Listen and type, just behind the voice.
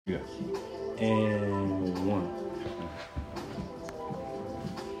Yeah. And one.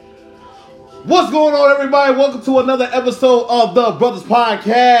 What's going on, everybody? Welcome to another episode of the Brothers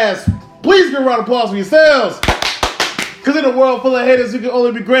Podcast. Please give a round of applause for yourselves. Because in a world full of haters, you can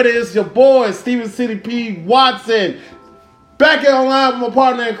only be greater. It's your boy, Steven City P. Watson. Back in online with my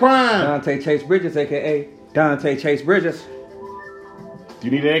partner in crime. Dante Chase Bridges, a.k.a. Dante Chase Bridges. Do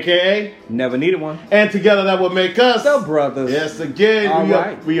you need an AKA? Never needed one. And together that would make us The Brothers. Yes, again. All we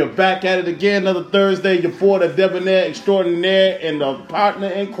right. we are back at it again. Another Thursday. Your boy, the debonair extraordinaire and the partner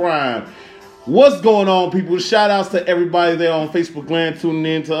in crime. What's going on, people? Shout outs to everybody there on Facebook land tuning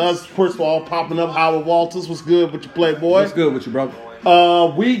in to us. First of all, popping up Howard Walters. What's good with you, Playboy? What's good with you,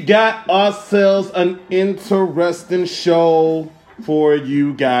 brother? We got ourselves an interesting show for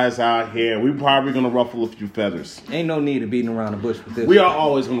you guys out here. We're probably going to ruffle a few feathers. Ain't no need of beating around the bush with this. We are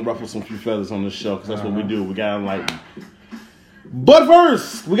always going to ruffle some few feathers on this show because that's what we do. We got to enlighten. But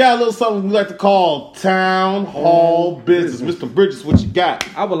first, we got a little something we like to call Town Hall Business. Mr. Bridges, what you got?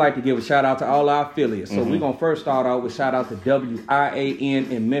 I would like to give a shout out to all our affiliates. So we're going to first start out with shout out to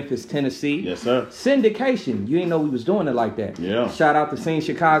WIAN in Memphis, Tennessee. Yes, sir. Syndication. You ain't know we was doing it like that. Yeah. Shout out to Scene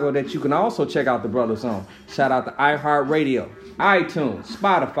Chicago that you can also check out the Brothers on. Shout out to iHeartRadio, iTunes,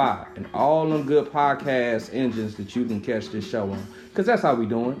 Spotify, and all them good podcast engines that you can catch this show on. Because that's how we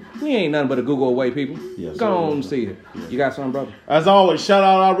doing. We ain't nothing but a Google away, people. Yes, Go sir. on and see it. Yeah. You got something, brother? As always, shout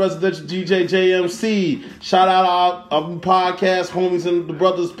out our residential DJ JMC. Shout out our podcast homies in the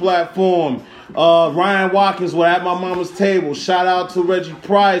Brothers platform. Ryan Watkins, we're at my mama's table. Shout out to Reggie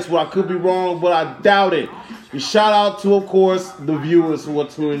Price. Well, I could be wrong, but I doubt it. And shout out to, of course, the viewers who are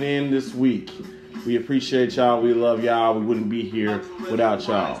tuning in this week. We appreciate y'all. We love y'all. We wouldn't be here without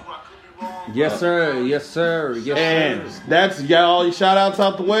y'all. Yes, sir. Yes, sir. Yes, And sir. that's y'all. Shout outs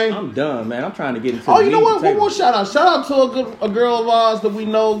out the way. I'm done, man. I'm trying to get into Oh, the you know meat what? and One more potatoes. shout out. Shout out to a girl of ours that we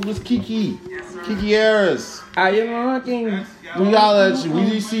know, Miss Kiki. Kiki Harris. I am looking. We holler at you.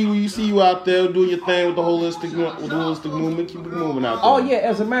 We see you out there doing your thing with the holistic movement. Keep it moving out there. Oh, yeah.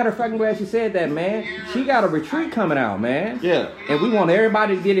 As a matter of fact, I'm glad you said that, man. She got a retreat coming out, man. Yeah. And we want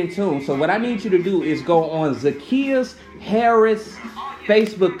everybody to get in tune. So what I need you to do is go on Zakia's Harris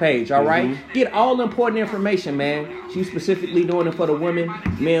Facebook page, all right? Get all the important information, man. She's specifically doing it for the women.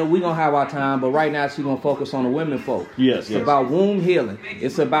 Man, we going to have our time, but right now she's going to focus on the women folk. Yes, It's about womb healing.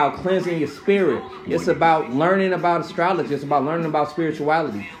 It's about cleansing your spirit. It's about learning about astrology. It's about learning about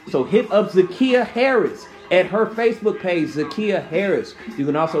spirituality. So hit up Zakia Harris at her Facebook page, Zakia Harris. You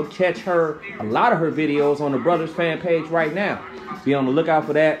can also catch a lot of her videos on the Brothers fan page right now. Be on the lookout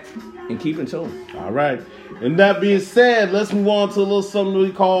for that and keep in tune. All right. And that being said, let's move on to a little something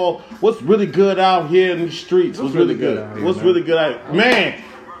we call what's really good out here in the streets. What's really good? out here, What's man? really good out here? Man,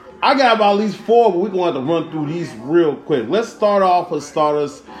 I got about at least 4, but we're going to have to run through these real quick. Let's start off with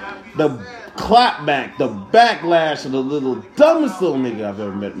starters. The clapback, the backlash of the little dumbest little nigga I've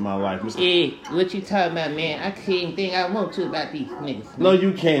ever met in my life. Mr. Hey, what you talking about, man? I can't think I want to about these niggas. No,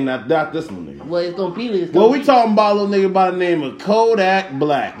 you can't. Not this little nigga. Well, it's gonna be what it's Well, gonna we talking about a little nigga by the name of Kodak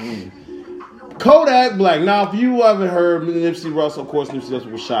Black. Kodak Black. Now, if you haven't heard, Nipsey Russell, of course, Nipsey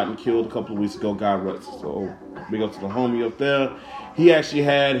Russell was shot and killed a couple of weeks ago. God rest. So, big up to the homie up there. He actually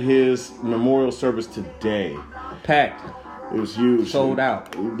had his memorial service today. Packed. It was huge. Sold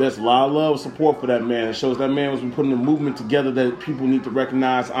out. There's a lot of love and support for that man. It shows that man has been putting a movement together that people need to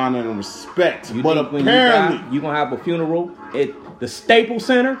recognize, honor, and respect. You But think when apparently, you're going to have a funeral at the Staples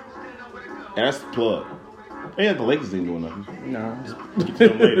Center? that's the plug. Yeah, the Lakers ain't doing nothing. No. Get to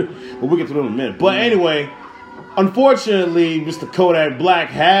them later. But we'll get to them in a minute. But anyway, unfortunately, Mr. Kodak Black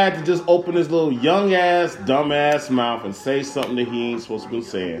had to just open his little young ass, dumb ass mouth and say something that he ain't supposed to be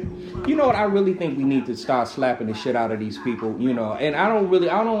saying. You know what? I really think we need to start slapping the shit out of these people, you know. And I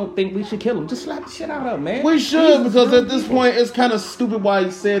don't think we should kill them. Just slap the shit out of them, man. We should, because at this point, it's kind of stupid why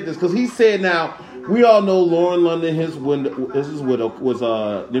he said this. Because he said now, we all know Lauren London, his widow, was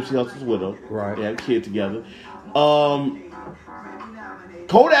Nipsey Hussle's widow. Right. They had a kid together.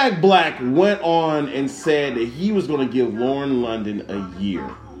 Kodak Black went on and said that he was going to give Lauren London a year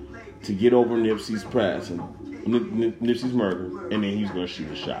to get over Nipsey's passing, Nipsey's murder, and then he's going to shoot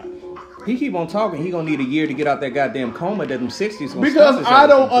a shot. He keep on talking. He gonna need a year to get out that goddamn coma that them 60s gonna Because stop this I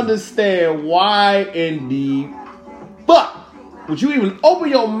don't everything. understand why in the fuck would you even open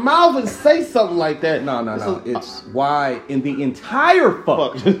your mouth and say something like that? No. It's why in the entire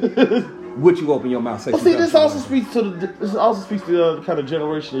fuck would you open your mouth and say Well, see, something this also like speaks to the kind of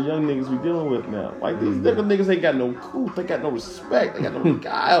generation of young niggas we dealing with now. Like these different niggas ain't got no couth, they got no respect, they got no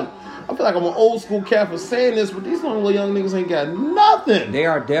guile. I feel like I'm an old school cat for saying this, but these little young niggas ain't got nothing. that? They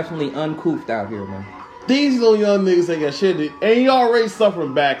are definitely uncouthed out here, man. These little young niggas ain't got shit to, and he already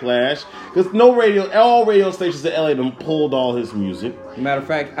suffering backlash because all radio stations in LA done pulled all his music. Matter of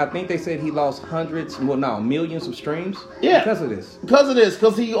fact, I think they said he lost millions of streams. Yeah, because of this.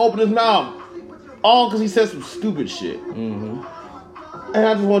 Because he opened his mouth, all because he said some stupid shit. Mm-hmm. And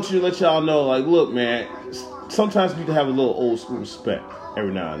I just want you to let y'all know, like, look, man, sometimes you need to have a little old school respect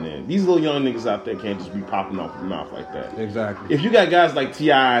every now and then. These little young niggas out there can't just be popping off the mouth like that. Exactly. If you got guys like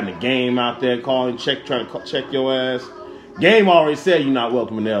T.I. and the Game out there trying to check your ass, Game already said you're not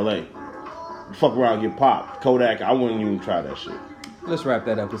welcome in L.A. Fuck around and get popped. Kodak, I wouldn't even try that shit. Let's wrap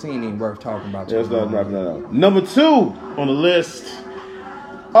that up because he ain't even worth talking about. Let's wrap that up. Number 2 on the list.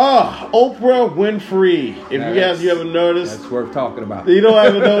 Oprah Winfrey. If you guys ever noticed, that's worth talking about. You don't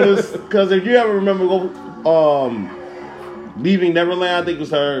ever notice because if you ever remember, Leaving Neverland, I think it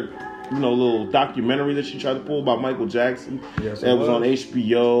was her, little documentary that she tried to pull about Michael Jackson. Yes, it was on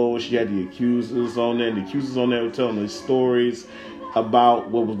HBO. She had the accusers on there. The accusers on there were telling these stories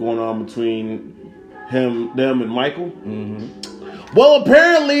about what was going on between them, and Michael. Mm-hmm. Well,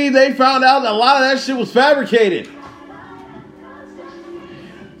 apparently they found out that a lot of that shit was fabricated.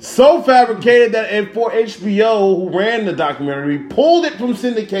 So fabricated that for HBO, who ran the documentary, pulled it from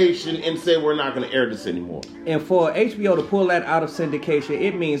syndication and said, we're not going to air this anymore. And for HBO to pull that out of syndication,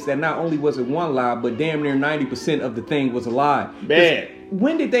 it means that not only was it one lie, but damn near 90% of the thing was a lie. Man.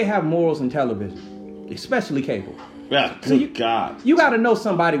 When did they have morals in television? Especially cable. Yeah, good God. You got to know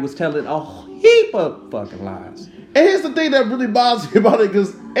somebody was telling a heap of fucking lies. And here's the thing that really bothers me about it,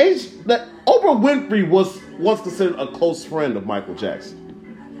 because Oprah Winfrey was once considered a close friend of Michael Jackson.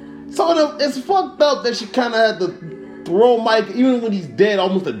 So it's fucked up that she kind of had to throw Mike, even when he's dead,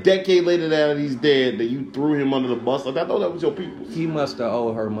 almost a decade later that he's dead, that you threw him under the bus. Like, I thought that was your people. He must have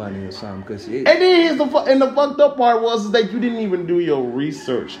owed her money or something. And then the fucked up part was that you didn't even do your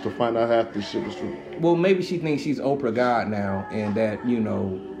research to find out half this shit was true. Well, maybe she thinks she's Oprah God now and that,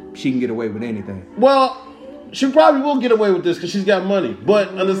 she can get away with anything. Well, she probably will get away with this because she's got money.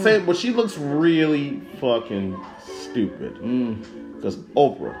 But but she looks really fucking stupid. Because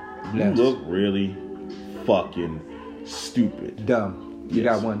Oprah, you look really fucking stupid. Dumb. You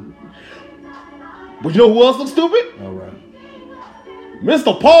got one. But you know who else looks stupid? All right.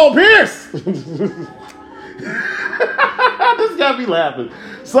 Mr. Paul Pierce. This got me laughing.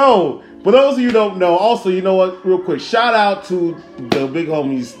 So, for those of you who don't know, also, you know what, real quick, shout out to the big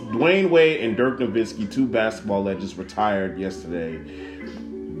homies, Dwayne Wade and Dirk Nowitzki, 2 basketball legends, retired yesterday.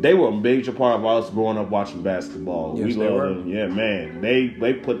 They were a major part of us growing up watching basketball. Yes, we love them. Yeah, man.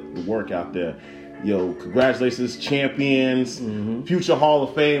 They put the work out there. Yo, congratulations, champions, future Hall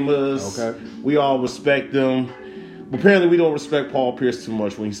of Famers. Okay. We all respect them. But apparently we don't respect Paul Pierce too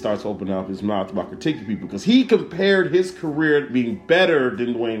much when he starts opening up his mouth about critiquing people, because he compared his career to being better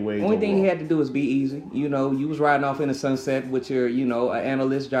than Dwayne Wade. Only thing he had to do was be easy. You was riding off in the sunset with your, an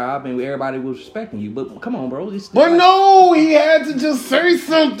analyst job, and everybody was respecting you. But come on, bro. No, he had to just say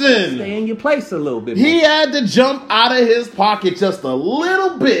something. Stay in your place a little bit more. He had to jump out of his pocket just a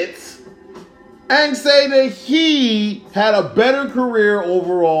little bit and say that he had a better career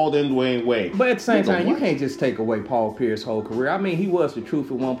overall than Dwayne Wade. But at the same time, you can't just take away Paul Pierce's whole career. I mean, he was the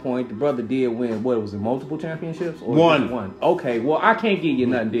truth at one point. The brother did win, multiple championships? Or one. Okay, well, I can't give you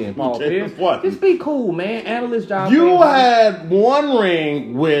nothing then, Paul Pierce. What? Just be cool, man. Analyst job. You had one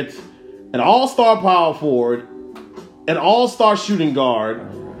ring with an all-star power forward, an all-star shooting guard,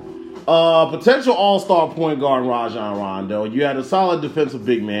 potential all-star point guard Rajon Rondo. You had a solid defensive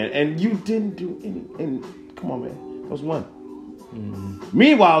big man, and you didn't do any. And come on, man, that was one.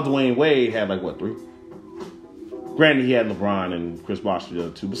 Meanwhile, Dwayne Wade had 3. Granted, he had LeBron and Chris Bosh the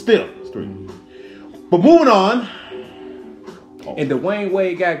other 2, but still, it's 3. But moving on. And Dwayne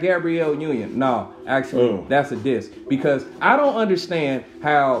Wade got Gabrielle Union. No, actually, that's a diss, because I don't understand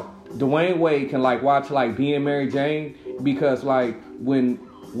how Dwayne Wade can watch Being Mary Jane, because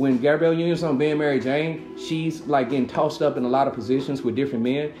when Gabrielle Union's on Being Mary Jane, she's getting tossed up in a lot of positions with different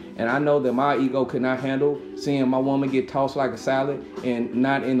men. And I know that my ego could not handle seeing my woman get tossed like a salad, and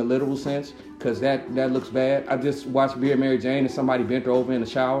not in the literal sense, because that looks bad. I just watched Being Mary Jane and somebody bent her over in the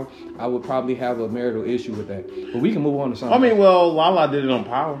shower. I would probably have a marital issue with that. But we can move on to something. I mean, well, Lala did it on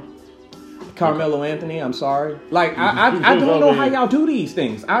Power. Carmelo Anthony, I'm sorry. I don't know how y'all do these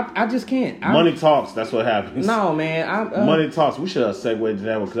things. I just can't. Money talks. That's what happens. No, man. Money talks. We should have segued to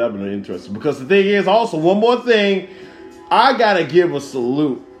that one because I've been interested. Because the thing is, also, one more thing. I got to give a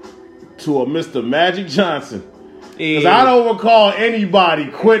salute to a Mr. Magic Johnson. Because I don't recall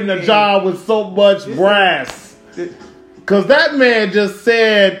anybody quitting a job with so much brass. Because that man just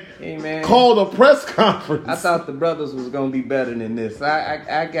said... Hey, man. Called a press conference. I thought the brothers was gonna be better than this.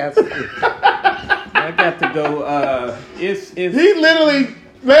 I got I got to go. It's He literally,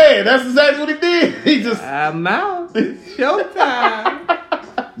 man, that's exactly what he did. He just, I'm out. It's showtime.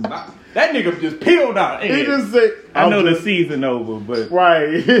 That nigga just peeled out. he just said, I know the season over, but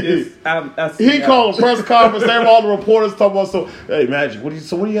right. I see He called a press conference. There, all the reporters talking about. So, hey, Magic, what do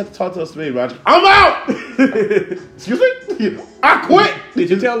you have to talk to us today, Magic? I'm out. Excuse me. I quit. Did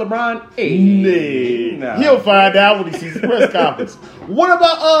you tell LeBron? Hey, Nah. He'll find out when he sees the press conference. What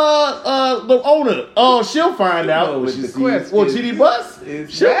about the owner? She'll find out when she sees. Well, GD Bus.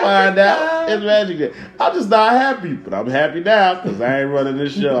 She'll find out. It's Magic Day. I'm just not happy, but I'm happy now because I ain't running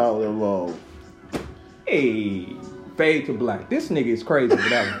this show out that long. Hey, fade to black. This nigga is crazy with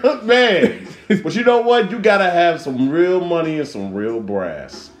that one. Man, but you know what? You gotta have some real money and some real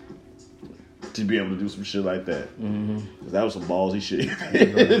brass to be able to do some shit like that. Mm-hmm. That was some ballsy shit.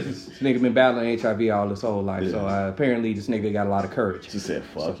 This nigga been battling HIV all his whole life, Yeah. so apparently this nigga got a lot of courage. She said,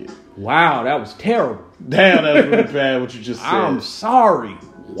 "Fuck it." Wow, that was terrible. Damn, that was really bad. What you just said. I'm sorry.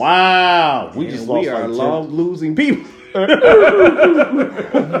 Wow, we Man, just lost we are like 10. long losing people.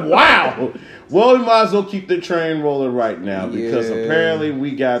 Wow. Well, we might as well keep the train rolling right now because Yeah. apparently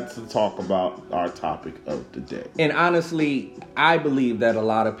we got to talk about our topic of the day. And honestly, I believe that a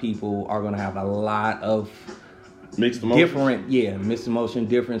lot of people are going to have a lot of Mixed emotions. mixed emotion,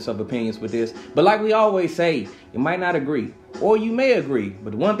 difference of opinions with this. But like we always say, you might not agree, or you may agree.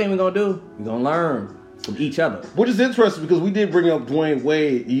 But the one thing we're going to do, we're going to learn from each other. Which is interesting because we did bring up Dwayne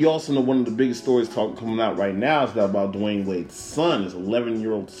Wade. You also know one of the biggest stories coming out right now is about Dwayne Wade's son. His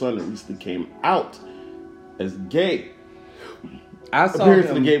 11-year-old son that recently came out as gay. I saw Appears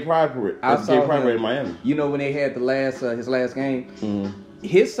him. in the gay pride parade. In Miami. You know when they had his last game,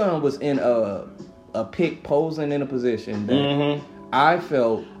 his son was in a pic posing in a position that I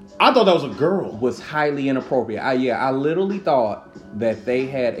felt I thought that was a girl. was highly inappropriate. I literally thought that they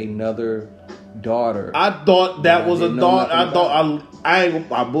had another daughter. I thought that was a didn't know daughter. nothing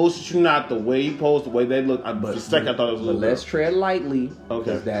I bullshit you not. The way he posed, the way they look. For a second, I thought it was a But little let's girl. tread lightly, Okay.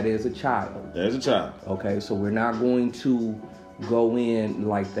 because that is a child. There's a child. Okay, so we're not going to go in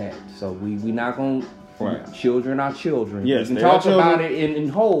like that. So we not going. Right. Children are children. Yes, we they can are talk about children. it in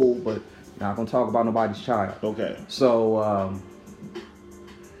whole, but not gonna talk about nobody's child. Okay. So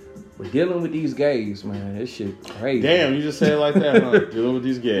we're dealing with these gays, man. This shit crazy. Damn, you just said it like that, huh? Dealing with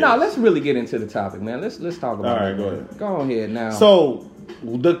these gays. No, let's really get into the topic, man. Let's talk about All right, it. go man. ahead. Go ahead now. So,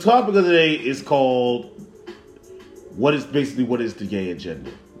 the topic of the day is called what is the gay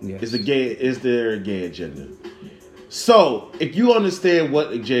agenda? Yes. Is there a gay agenda? So, if you understand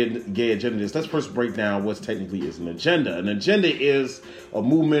what a gay agenda is, let's first break down what technically is an agenda. An agenda is a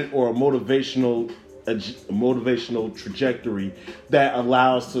movement or a motivational trajectory that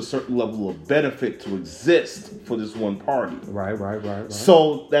allows to a certain level of benefit to exist for this one party. Right.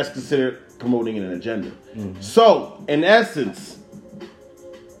 So that's considered promoting an agenda. So, in essence,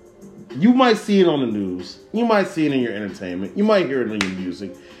 you might see it on the news. You might see it in your entertainment. You might hear it in your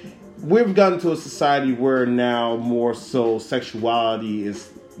music. We've gotten to a society where now more so sexuality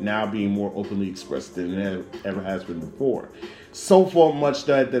is now being more openly expressed than it ever has been before. So far much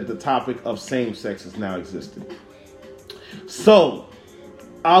that the topic of same-sex is now existing. So,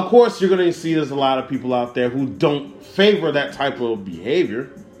 of course, you're going to see there's a lot of people out there who don't favor that type of behavior.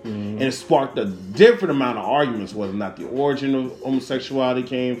 And it sparked a different amount of arguments, whether or not the origin of homosexuality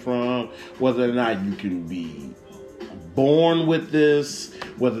came from, whether or not you can be born with this,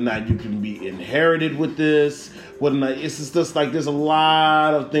 whether or not you can be inherited with this, whether or not it's just like there's a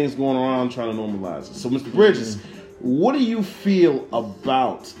lot of things going around trying to normalize it. So, Mr. Bridges, what do you feel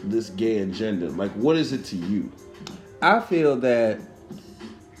about this gay agenda? Like, what is it to you? I feel that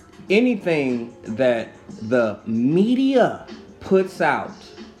anything that the media puts out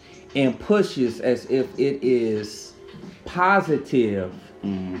and pushes as if it is positive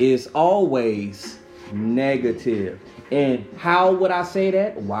is always negative. And how would I say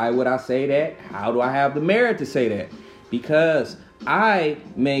that? Why would I say that? How do I have the merit to say that? Because I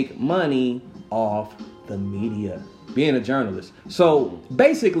make money off the media, being a journalist. So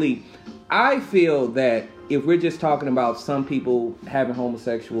basically, I feel that if we're just talking about some people having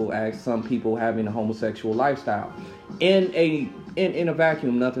homosexual acts, some people having a homosexual lifestyle, in a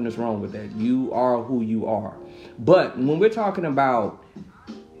vacuum, nothing is wrong with that. You are who you are. But when we're talking about,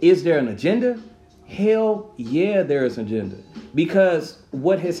 is there an agenda? Hell yeah, there is an agenda. Because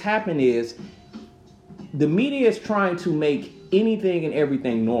what has happened is the media is trying to make anything and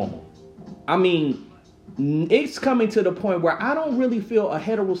everything normal. I mean, it's coming to the point where I don't really feel a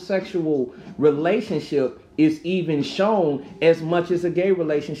heterosexual relationship is even shown as much as a gay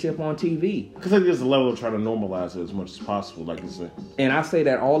relationship on TV. Because I think there's a level of trying to normalize it as much as possible, like you said. And I say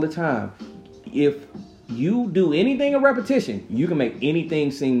that all the time. if you do anything in repetition, you can make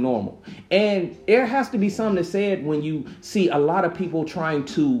anything seem normal. And there has to be something that's said when you see a lot of people trying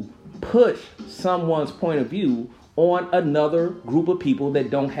to push someone's point of view on another group of people that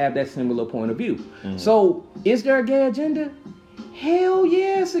don't have that similar point of view. Mm-hmm. So is there a gay agenda? Hell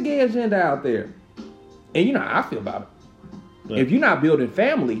yeah, it's a gay agenda out there. And you know how I feel about it. Yeah. If you're not building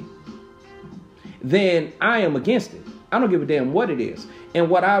family, then I am against it. I don't give a damn what it is. And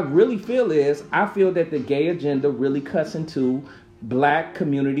what I really feel is, I feel that the gay agenda really cuts into black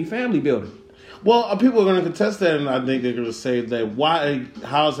community family building. Well, people are going to contest that, and I think they're going to say that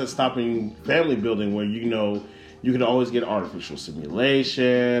how is that stopping family building where, you know, you can always get artificial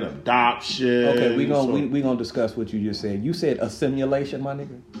simulation, adoption. Okay, we're gonna discuss what you just said. You said a simulation, my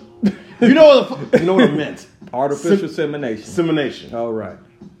nigga? You know what I meant. Artificial simulation. Simulation. All right.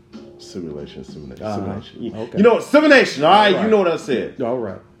 Simulation. Okay. You know what? Simulation. All right. You know what I said. All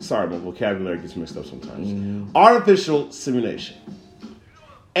right. Sorry, my vocabulary gets mixed up sometimes. Mm-hmm. Artificial simulation.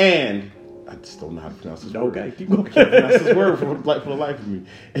 And I just don't know how to pronounce this word. Okay, keep going. I can't pronounce this word for the life of me.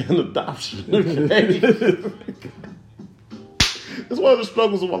 And adoption. Okay. It's one of the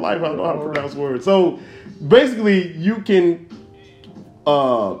struggles of my life. I don't know how to pronounce words. So basically, you can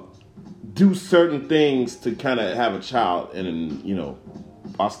do certain things to kind of have a child, and you know,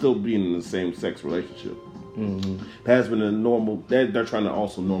 while still being in the same sex relationship. Mm-hmm. That has been a normal. They're trying to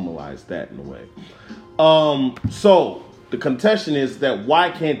also normalize that in a way. So the contention is that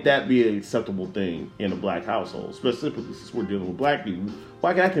why can't that be an acceptable thing in a black household, specifically since we're dealing with black people?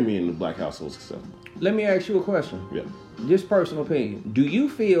 Why can't that be in the black households acceptable? Let me ask you a question. Yeah. Just personal opinion. Do you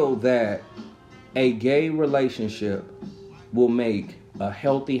feel that a gay relationship will make a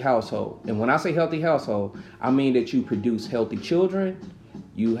healthy household? And when I say healthy household, I mean that you produce healthy children,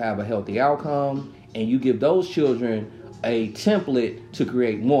 you have a healthy outcome, and you give those children a template to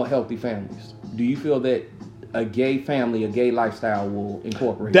create more healthy families. Do you feel that a gay family, a gay lifestyle will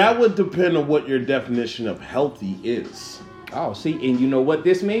incorporate that? Would depend on what your definition of healthy is. Oh, see, and you know what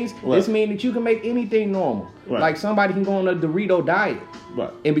this means? What? This means that you can make anything normal. Right. Like somebody can go on a Dorito diet. Right.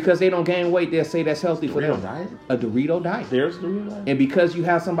 And because they don't gain weight, they'll say that's healthy for them. Diet? A Dorito diet. There's Dorito diet? And because you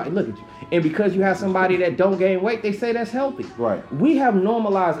have somebody, look at you. And because you have somebody that don't gain weight, they say that's healthy. Right. We have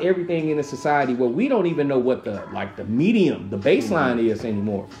normalized everything in a society where we don't even know what the medium, the baseline is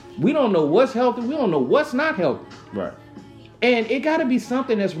anymore. We don't know what's healthy. We don't know what's not healthy. Right. And it got to be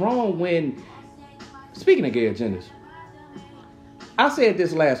something that's wrong when, speaking of gay agendas, I said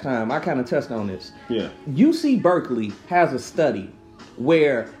this last time. I kind of touched on this. Yeah. UC Berkeley has a study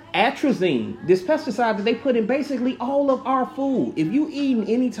where atrazine, this pesticide that they put in basically all of our food. If you eating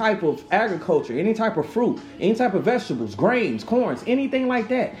any type of agriculture, any type of fruit, any type of vegetables, grains, corns, anything like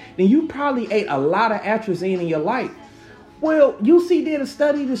that, then you probably ate a lot of atrazine in your life. Well, UC did a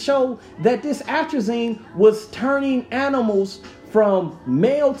study to show that this atrazine was turning animals from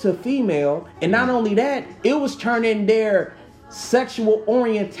male to female. And not only that, it was turning their sexual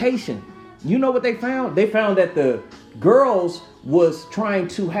orientation. You know what they found? They found that the girls was trying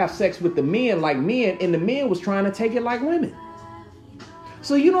to have sex with the men like men, and the men was trying to take it like women.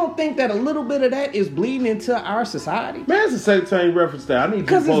 So you don't think that a little bit of that is bleeding into our society? Man, it's the same time you reference that. I need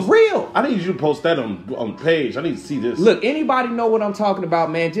because it's real. I need you to post that on the page. I need to see this. Look, anybody know what I'm talking about,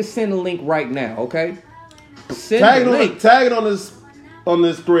 man? Just send a link right now, okay? Tag it on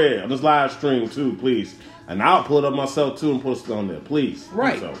this thread, on this live stream too, please. And I'll pull it up myself too and post it on there, please.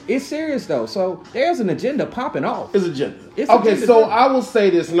 Right. So. It's serious though. So there's an agenda popping off. It's agenda. Okay, so I will say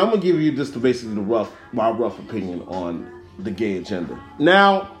this, and I'm gonna give you just basically my rough opinion on the gay agenda.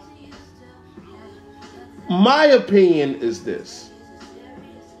 Now, my opinion is this.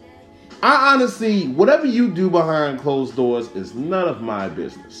 I honestly, whatever you do behind closed doors is none of my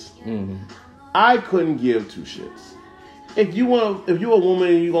business. Mm-hmm. I couldn't give two shits. If you're a woman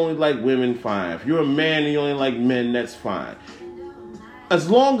and you only like women, fine. If you're a man and you only like men, that's fine. As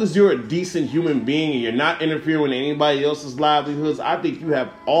long as you're a decent human being and you're not interfering with anybody else's livelihoods, I think you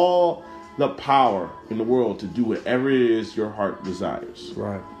have all the power in the world to do whatever it is your heart desires.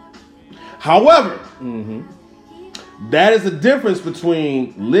 Right. However, that is the difference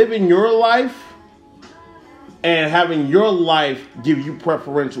between living your life and having your life give you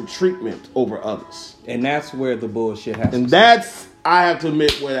preferential treatment over others. And that's where the bullshit happens. And that's, I have to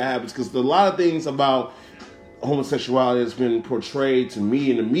admit, where that happens. Because a lot of things about homosexuality that's been portrayed to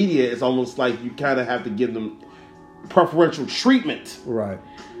me in the media, it's almost like you kind of have to give them preferential treatment. Right.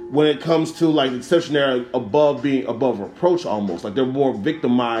 When it comes to like exceptionary above reproach almost. Like they're more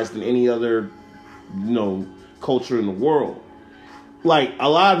victimized than any other, culture in the world. like a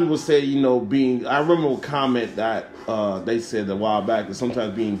lot of people say, you know, I remember a comment that they said a while back that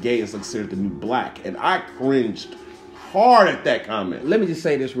sometimes being gay is considered the new black, and I cringed hard at that comment. Let me just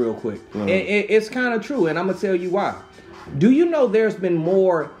say this real quick. It's kind of true, and I'm gonna tell you why. Do you know there's been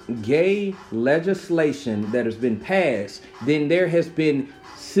more gay legislation that has been passed than there has been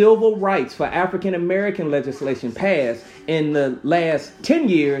civil rights for African American legislation passed in the last 10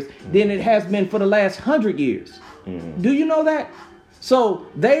 years than it has been for the last 100 years? Do you know that? So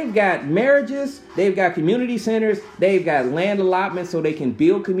they've got marriages, they've got community centers, they've got land allotments so they can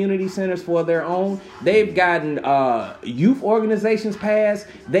build community centers for their own. They've gotten youth organizations passed.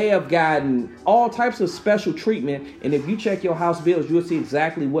 They have gotten all types of special treatment. And if you check your House bills, you'll see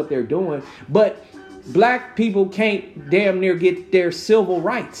exactly what they're doing. But black people can't damn near get their civil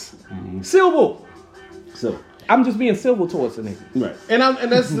rights. Civil. So I'm just being civil towards the nigga. right,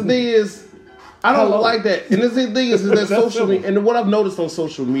 and that's the thing is, I don't like that. And the thing is that social media, and what I've noticed on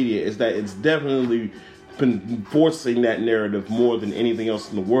social media is that it's definitely been forcing that narrative more than anything else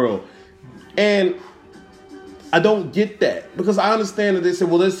in the world. And I don't get that, because I understand that they say,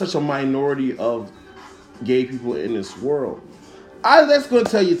 well, there's such a minority of gay people in this world. That's going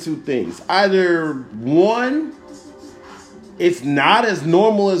to tell you two things. Either one, it's not as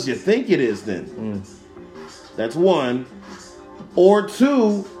normal as you think it is then. That's one. Or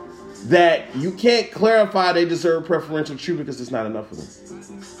two, that you can't clarify they deserve preferential treatment because there's not enough of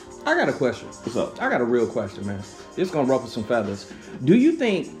them. I got a question. What's up? I got a real question, man. It's gonna ruffle some feathers. Do you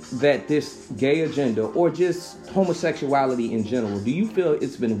think that this gay agenda, or just homosexuality in general, do you feel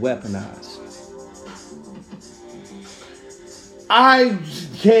it's been weaponized? I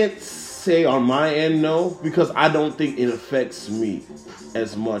can't say on my end no, because I don't think it affects me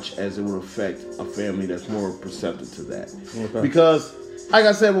as much as it would affect a family that's more perceptive to that. Okay. Because, like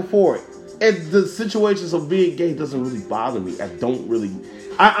I said before, the situations of being gay doesn't really bother me.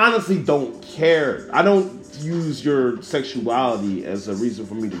 I honestly don't care. I don't use your sexuality as a reason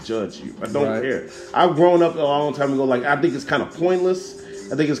for me to judge you. I don't care. I've grown up a long time ago. Like, I think it's kind of pointless.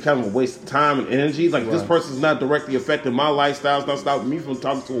 I think it's kind of a waste of time and energy. Like, this person's not directly affecting my lifestyle. It's not stopping me from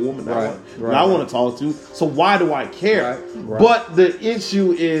talking to a woman that I want to talk to. So why do I care? But the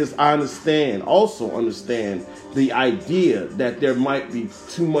issue is, I also understand the idea that there might be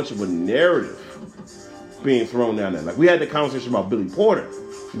too much of a narrative being thrown down there. Like, we had the conversation about Billy Porter.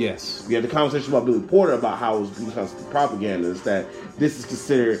 Yes. We had the conversation about Billy Porter about how it was because of propaganda is that this is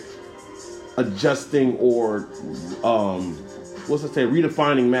considered adjusting or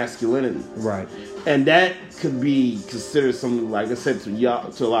redefining masculinity. Right. And that could be considered something, like I said to a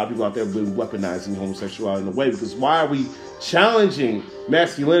lot of people out there, being weaponizing homosexuality in a way, because why are we challenging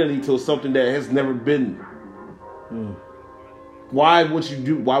masculinity to something that has never been? Why would you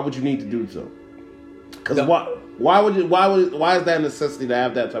need to do so? Because why is that a necessity to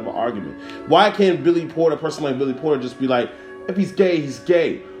have that type of argument? Why can't a person like Billy Porter just be like, if he's gay, he's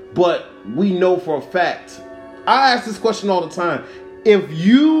gay? But we know for a fact. I ask this question all the time.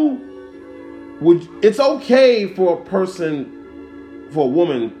 It's okay for a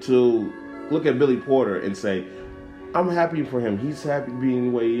woman to look at Billy Porter and say, I'm happy for him. He's happy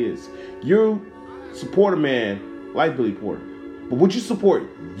being the way he is. You support a man like Billy Porter. But would you support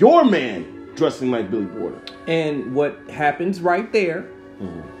your man dressing like Billy Porter? And what happens right there,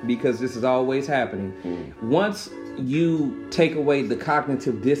 because this is always happening, once you take away the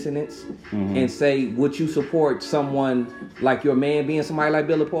cognitive dissonance and say, would you support someone like your man being somebody like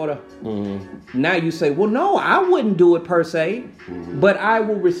Billy Porter? Now you say, well, no, I wouldn't do it per se, but I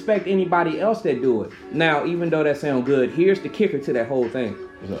will respect anybody else that do it. Now, even though that sounds good, here's the kicker to that whole thing.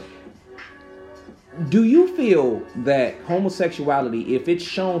 What's up? Do you feel that homosexuality, if it's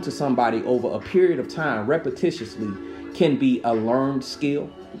shown to somebody over a period of time, repetitiously, can be a learned skill?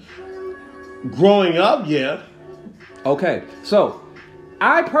 Growing up, yeah. Okay, so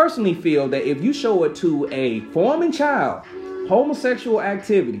I personally feel that if you show it to a forming child, homosexual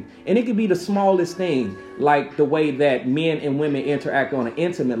activity, and it could be the smallest thing, like the way that men and women interact on an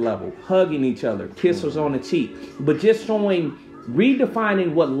intimate level, hugging each other, kisses on the cheek, but just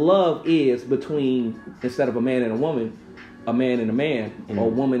redefining what love is between, instead of a man and a woman, a man and a man, or a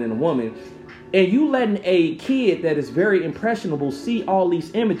woman and a woman. And you letting a kid that is very impressionable see all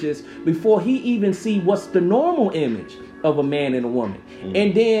these images before he even see what's the normal image of a man and a woman.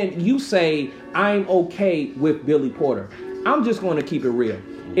 And then you say, I'm okay with Billy Porter. I'm just going to keep it real.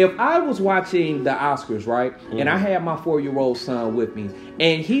 If I was watching the Oscars, right, and I had my 4-year-old son with me,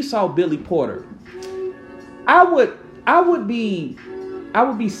 and he saw Billy Porter, I would be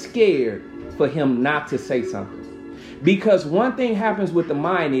scared for him not to say something. Because one thing happens with the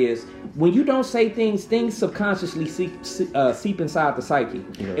mind is when you don't say things subconsciously seep inside the psyche.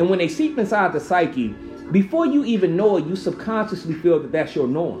 Yeah. And when they seep inside the psyche, before you even know it, you subconsciously feel that that's your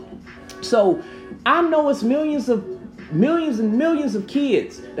norm. So I know it's millions and millions of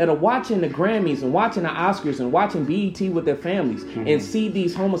kids that are watching the Grammys and watching the Oscars and watching BET with their families and see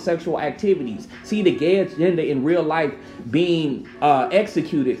these homosexual activities, see the gay agenda in real life being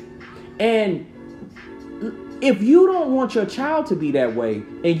executed. And if you don't want your child to be that way,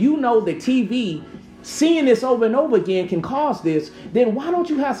 and you know that TV, seeing this over and over again can cause this, then why don't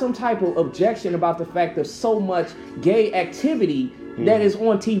you have some type of objection about the fact there's so much gay activity that is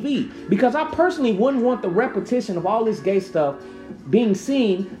on TV? Because I personally wouldn't want the repetition of all this gay stuff being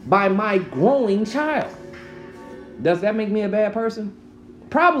seen by my growing child. Does that make me a bad person?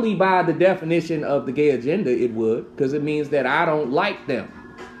 Probably by the definition of the gay agenda it would, because it means that I don't like them.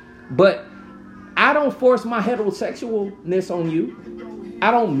 But I don't force my heterosexualness on you. I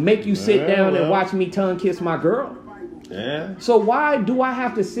don't make you sit down and watch me tongue kiss my girl. Yeah. So why do I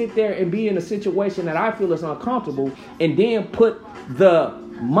have to sit there and be in a situation that I feel is uncomfortable and then put the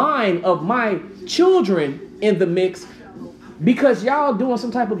mind of my children in the mix because y'all doing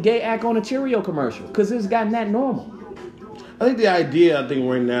some type of gay act on a Cheerio commercial? Because it's gotten that normal. I think the idea,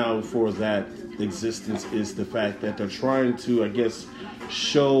 right now for that existence is the fact that they're trying to, I guess,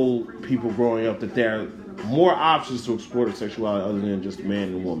 show people growing up that there are more options to explore their sexuality other than just man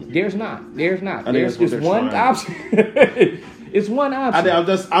and woman. There's not. There's just one option. It's one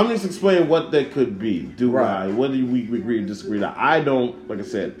option. I'm just explaining what that could be. Whether we agree or disagree. I don't, like I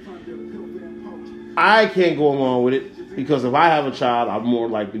said, I can't go along with it because if I have a child, I'm more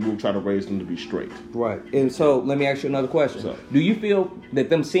likely to try to raise them to be straight. Right. And so let me ask you another question. Do you feel that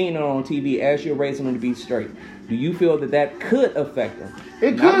them seeing it on TV as you're raising them to be straight, do you feel that could affect them?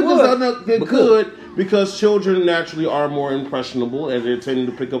 It could, because children naturally are more impressionable and they're tending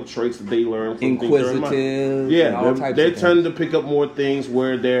to pick up traits that they learn from inquisitive. They tend to pick up more things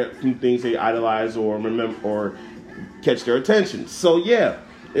where they're from things they idolize or remember or catch their attention. So yeah,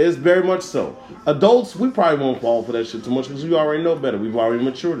 it's very much so. Adults, we probably won't fall for that shit too much because we already know better. We've already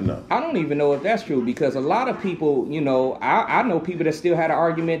matured enough. I don't even know if that's true because a lot of people, I know people that still had an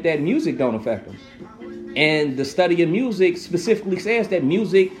argument that music don't affect them. And the study of music specifically says that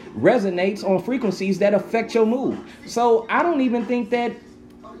music resonates on frequencies that affect your mood. So I don't even think that...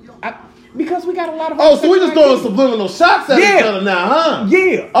 because we got a lot of... Oh, so we just throwing subliminal shots at each other now, huh?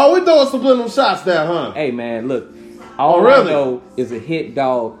 Yeah. Oh, we throwing subliminal shots there, huh? Hey, man, look. All I know is a hit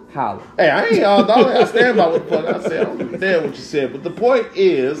dog holler. Hey, I ain't all dog. I stand by what the fuck I said. I don't understand what you said. But the point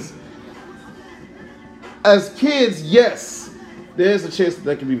is, as kids, yes, there's a chance that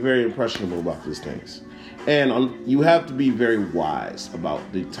they can be very impressionable about these things. And you have to be very wise about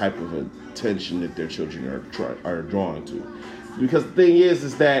the type of attention that their children are drawn to. Because the thing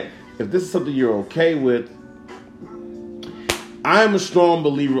is that if this is something you're okay with, I'm a strong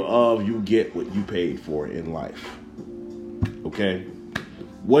believer of you get what you paid for in life. Okay?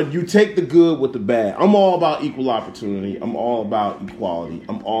 When you take the good with the bad, I'm all about equal opportunity. I'm all about equality.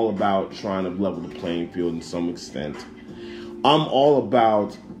 I'm all about trying to level the playing field in some extent. I'm all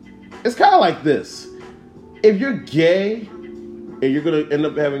about... It's kind of like this. If you're gay and you're going to end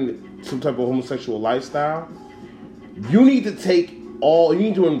up having some type of homosexual lifestyle, you need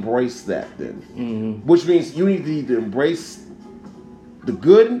to embrace that then. Mm-hmm. Which means you need to either embrace the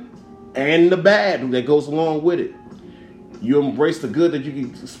good and the bad that goes along with it. You embrace the good that you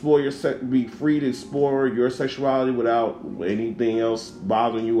can explore be free to explore your sexuality without anything else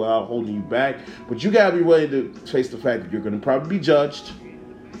bothering you out, holding you back. But you gotta be ready to face the fact that you're going to probably be judged.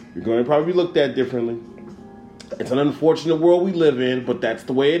 You're going to probably be looked at differently. It's an unfortunate world we live in, but that's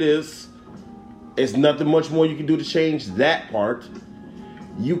the way it is. It's nothing much more you can do to change that part.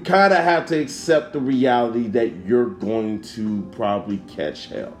 You kind of have to accept the reality that you're going to probably catch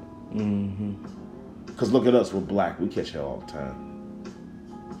hell. Mm-hmm. Because look at us, we're black. We catch hell all the time.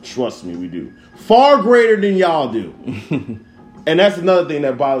 Trust me, we do. Far greater than y'all do. And that's another thing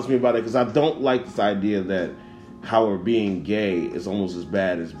that bothers me about it, because I don't like this idea that how being gay is almost as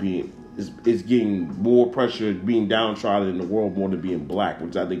bad as is getting more pressure, being downtrodden in the world more than being black,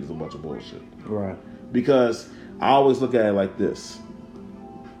 which I think is a bunch of bullshit. Right. Because I always look at it like this.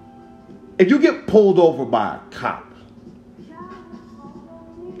 If you get pulled over by a cop,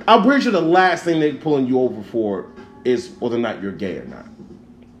 I'm pretty sure the last thing they're pulling you over for is whether or not you're gay or not.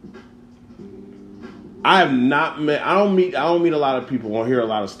 I don't meet a lot of people or hear a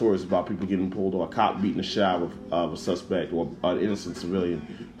lot of stories about people getting pulled or a cop beating the shit out of a suspect or an innocent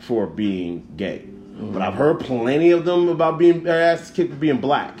civilian for being gay. Mm-hmm. But I've heard plenty of them about being their asses kicked for being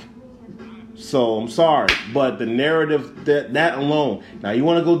black. So I'm sorry, but the narrative that alone. Now you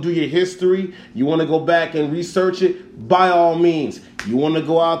want to go do your history, you want to go back and research it. By all means, you want to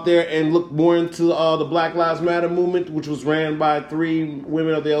go out there and look more into the Black Lives Matter movement, which was ran by 3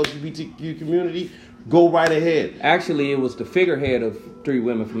 women of the LGBTQ community. Go right ahead. Actually, it was the figurehead of 3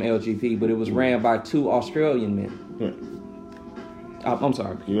 women from LGBT, but it was ran by 2 Australian men. I'm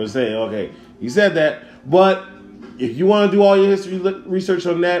sorry. You were saying, okay, you said that, but if you want to do all your history research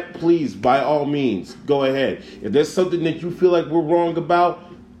on that, please, by all means, go ahead. If there's something that you feel like we're wrong about,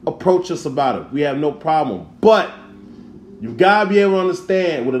 approach us about it. We have no problem. But you've got to be able to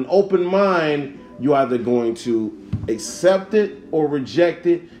understand, with an open mind, you're either going to accept it or reject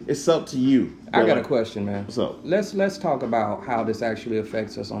it. It's up to you. I got a question, man. What's up? Let's talk about how this actually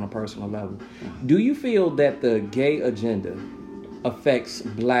affects us on a personal level. Do you feel that the gay agenda affects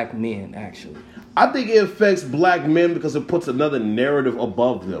black men, actually? I think it affects black men because it puts another narrative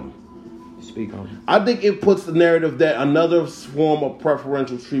above them. Speak on it. I think it puts the narrative that another form of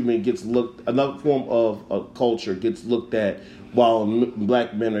preferential treatment gets looked, another form of culture gets looked at while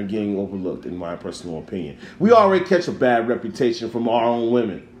black men are getting overlooked, in my personal opinion. We already catch a bad reputation from our own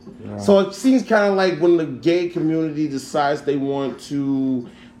women. Yeah. So it seems kind of like when the gay community decides they want to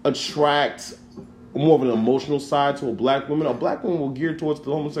attract more of an emotional side to a black woman will gear towards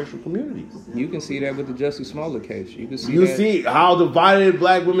the homosexual community. You can see that with the Jussie Smollett case. You can see how divided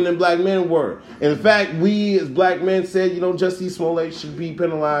black women and black men were. In fact, we as black men said, Jussie Smollett should be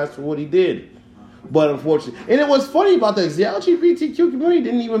penalized for what he did. But unfortunately, and what's funny about that is the LGBTQ community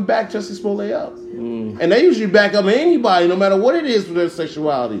didn't even back Jussie Smollett up. And they usually back up anybody, no matter what it is for their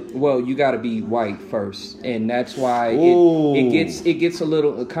sexuality. Well, you got to be white first, and that's why it gets a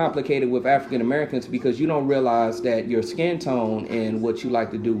little complicated with African Americans, because you don't realize that your skin tone and what you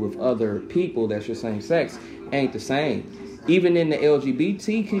like to do with other people that's your same sex ain't the same. Even in the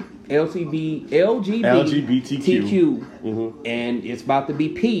LGBTQ, and it's about to be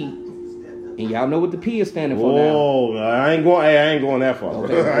P. And y'all know what the P is standing for now. Oh, I ain't going that far.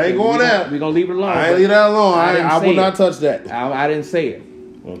 Okay, I ain't going there. We're going to leave it alone. I ain't leave that alone. I will not touch that. I didn't say it.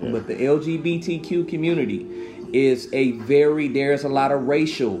 Okay. But the LGBTQ community is there's a lot of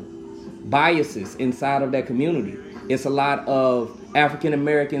racial biases inside of that community. It's a lot of African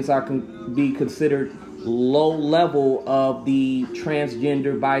Americans can be considered low level of the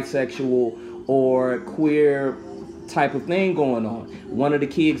transgender, bisexual, or queer type of thing going on. One of the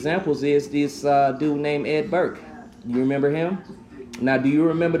key examples is this dude named Ed Burke. You remember him? Now, do you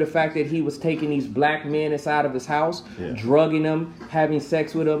remember the fact that he was taking these black men inside of his house, drugging them, having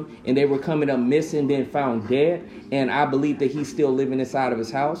sex with them, and they were coming up missing, then found dead? And I believe that he's still living inside of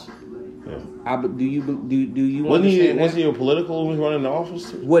his house. Yeah. Do you understand that? Was he a political when he was running the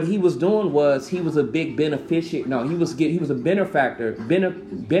office? What he was doing was he was a big beneficiary. No, he was a benefactor.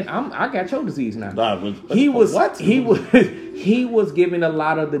 I got your disease now. He was giving a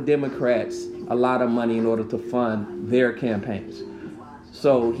lot of the Democrats a lot of money in order to fund their campaigns.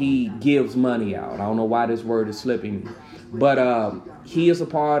 So he gives money out. I don't know why this word is slipping me, but he is a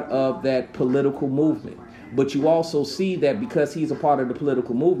part of that political movement. But you also see that because he's a part of the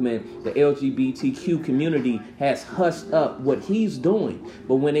political movement, the LGBTQ community has hushed up what he's doing.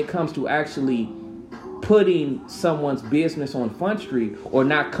 But when it comes to actually putting someone's business on Front Street or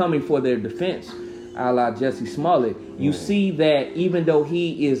not coming for their defense, a la Jussie Smollett, you see that even though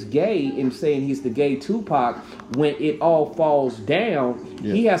he is gay and saying he's the gay Tupac, when it all falls down,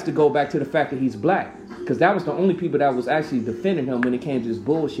 he has to go back to the fact that he's black. Because that was the only people that was actually defending him when it came to this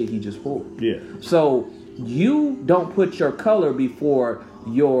bullshit he just pulled. Yeah. So you don't put your color before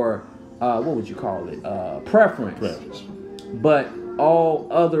your, what would you call it, preference. But all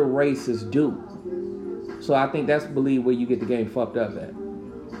other races do. So I think that's where you get the game fucked up at.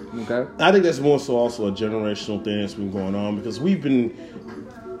 Okay. I think that's more so also a generational thing that's been going on, because it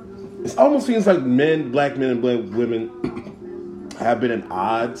almost seems like black men and black women have been at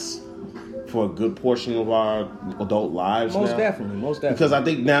odds for a good portion of our adult lives. Most definitely. Because I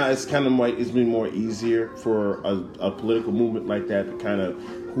think now it's kind of like it's been more easier for a political movement like that to kind of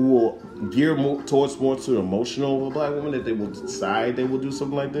who will gear more to the emotional of a black woman, that they will decide they will do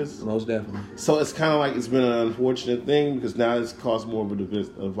something like this. Most definitely. So it's kind of like it's been an unfortunate thing, because now it's caused more of a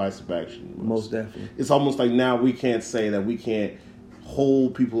divisive action. Most definitely. It's almost like now we can't say that we can't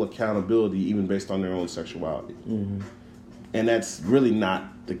hold people accountability even based on their own sexuality. Mm-hmm. And that's really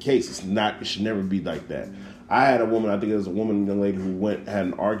not the case. It should never be like that. I had a woman, I think it was a woman, young lady, who had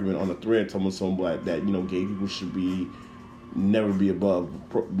an argument on the thread, telling someone black that, gay people should never be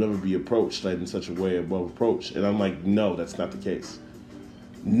approached like in such a way above approach. And I'm like, no, that's not the case.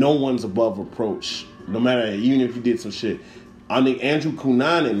 No one's above approach. No matter, even if you did some shit. I think Andrew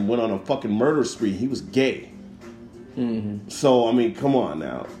Cunanan went on a fucking murder spree. He was gay. Mm-hmm. So, I mean, come on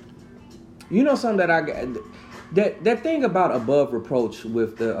now. You know something that thing about above reproach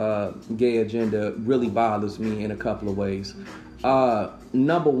with the gay agenda really bothers me in a couple of ways.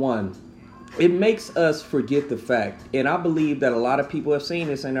 Number one, it makes us forget the fact, and I believe that a lot of people have seen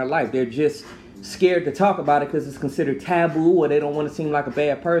this in their life. They're just scared to talk about it because it's considered taboo, or they don't want to seem like a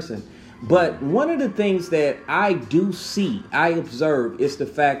bad person. But one of the things that I do see, I observe, is the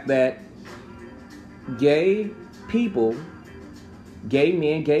fact that gay people, gay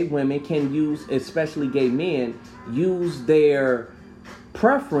men, gay women can use, especially gay men, use their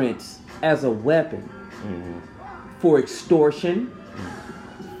preference as a weapon for extortion,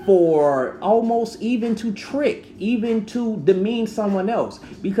 for almost even to trick, even to demean someone else.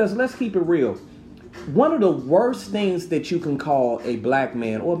 Because let's keep it real. One of the worst things that you can call a black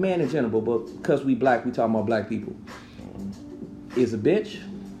man, or a man in general, but because we black, we talking about black people, is a bitch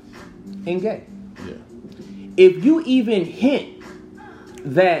and gay. Yeah. If you even hint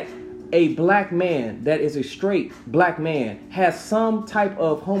that a black man that is a straight black man has some type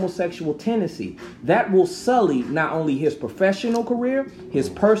of homosexual tendency, that will sully not only his professional career, his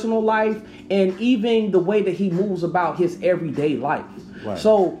personal life, and even the way that he moves about his everyday life. Right.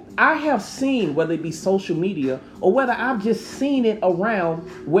 So I have seen, whether it be social media or whether I've just seen it around,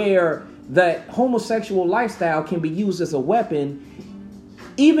 where that homosexual lifestyle can be used as a weapon,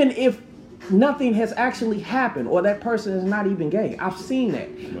 even if nothing has actually happened or that person is not even gay. I've seen that.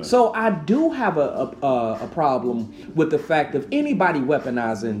 Right. So I do have a problem with the fact of anybody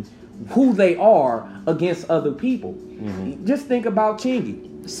weaponizing who they are against other people. Mm-hmm. Just think about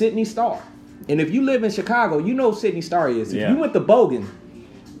Chingy, Sydney Starr. And if you live in Chicago, you know who Sydney Starr is. If you went to Bogan,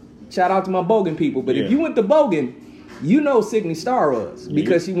 shout out to my Bogan people, but if you went to Bogan, you know Sydney Starr was,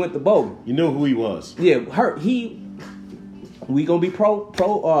 because she went to Bogan. You know who he was. Yeah, we gonna be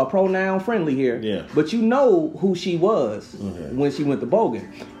pronoun friendly here. Yeah. But you know who she was when she went to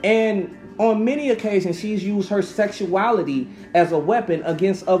Bogan. And on many occasions, she's used her sexuality as a weapon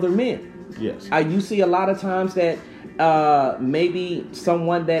against other men. Yes. You see a lot of times that maybe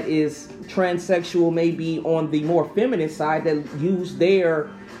someone that is transsexual may be on the more feminine side, that use their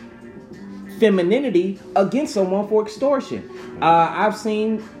femininity against someone for extortion. I've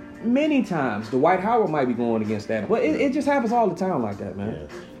seen many times Dwight Howard might be going against that, but it just happens all the time like that, man.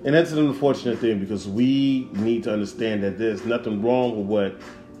 Yeah. And that's an unfortunate thing, because we need to understand that there's nothing wrong with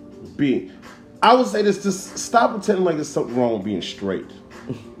what being. I would say this: just stop pretending like there's something wrong with being straight.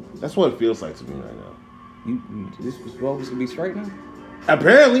 That's what it feels like to me right now. This was supposed to be straight now?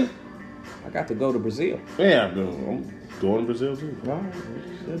 Apparently. I got to go to Brazil. Yeah, I'm going to Brazil too.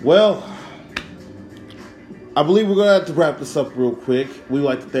 Right. Well, I believe we're going to have to wrap this up real quick. We'd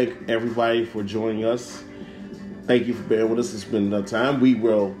like to thank everybody for joining us. Thank you for being with us. It's been enough time. We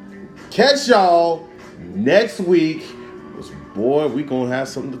will catch y'all next week. Boy, we're going to have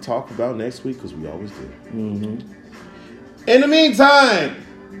something to talk about next week, because we always do. Mm-hmm. In the meantime,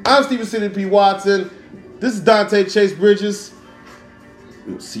 I'm Stephen City P. Watson. This is Dante Chase Bridges.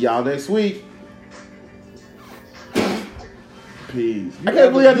 We'll see y'all next week. Peace. I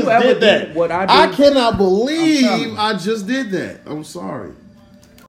can't believe I just did that. What I do? I cannot believe I just did that. I'm sorry.